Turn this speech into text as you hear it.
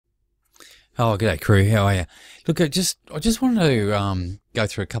Oh, g'day crew. How are you? Look, I just wanted to go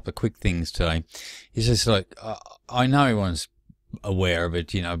through a couple of quick things today. It's just like I know everyone's aware of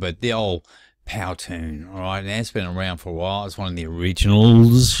it, you know, but the old Powtoon, all right, and it's been around for a while. It's one of the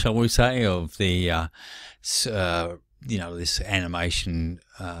originals, shall we say, of the you know, this animation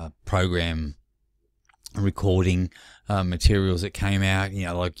program recording materials that came out. You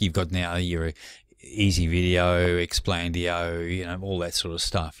know, like you've got now your Easy Video, Expandio, you know, all that sort of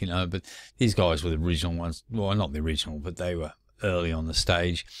stuff, you know. But these guys were the original ones. Well, not the original, but they were early on the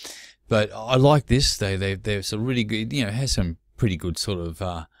stage. But I like this. They're some really good, you know, has some pretty good sort of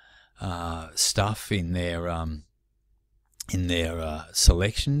stuff in their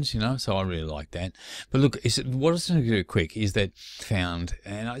selections, you know. So I really like that. But look, what I was going to do quick is that found,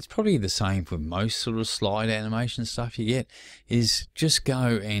 and it's probably the same for most sort of slide animation stuff you get, is just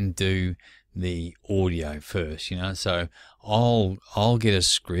go and do the audio first, you know. So I'll get a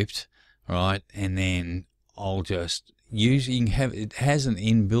script, right, and then I'll just use, you can have, it has an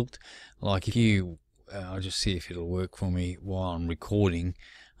inbuilt, like if you I'll just see if it'll work for me while I'm recording,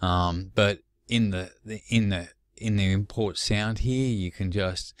 but in the import sound here, you can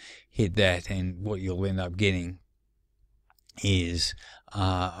just hit that, and what you'll end up getting is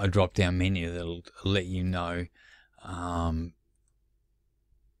a drop down menu that'll let you know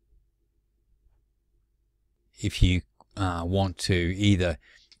if you want to either,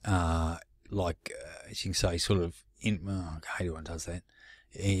 like as you can say, sort of, I hate it when it does that.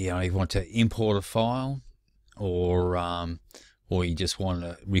 You know, you want to import a file, or you just want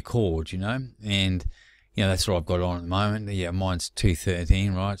to record, you know, and you know that's what I've got on at the moment. Yeah, mine's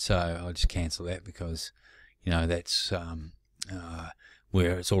 213, right? So I'll just cancel that because, you know, that's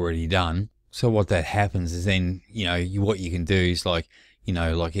where it's already done. So what that happens is then, you know, what you can do is, like, you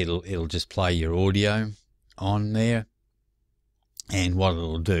know, like it'll just play your audio on there, and what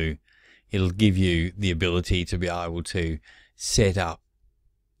it'll do, it'll give you the ability to be able to set up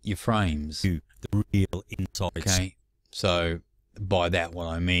your frames, the real insights. Okay, so by that what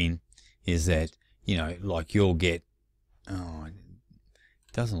I mean is that, you know, like you'll get, oh, it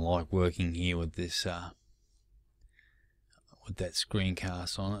doesn't like working here with this with that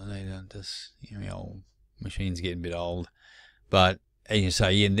screencast on it. They don't just, you know, the old machine's getting a bit old. But as you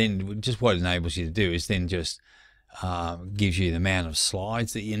say, yeah, then just what it enables you to do is then just gives you the amount of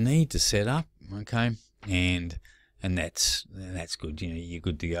slides that you need to set up, okay, and that's good. You know, you're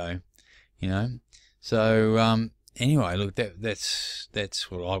good to go, you know. So anyway, look,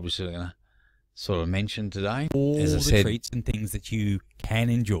 that's what I was going to sort of mention today. All as I the said, treats and things that you can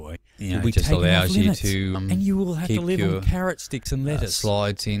enjoy, you know, it just allows you to and you will have to live on carrot sticks and lettuce.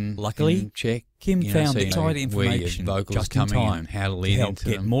 Slides in. Luckily, check. Kim You know, found so you know inside information where your vocals just in coming time and how to lead help into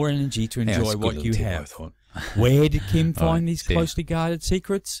get them. more energy to enjoy what you have. Where did Kim find these see. closely guarded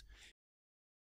secrets?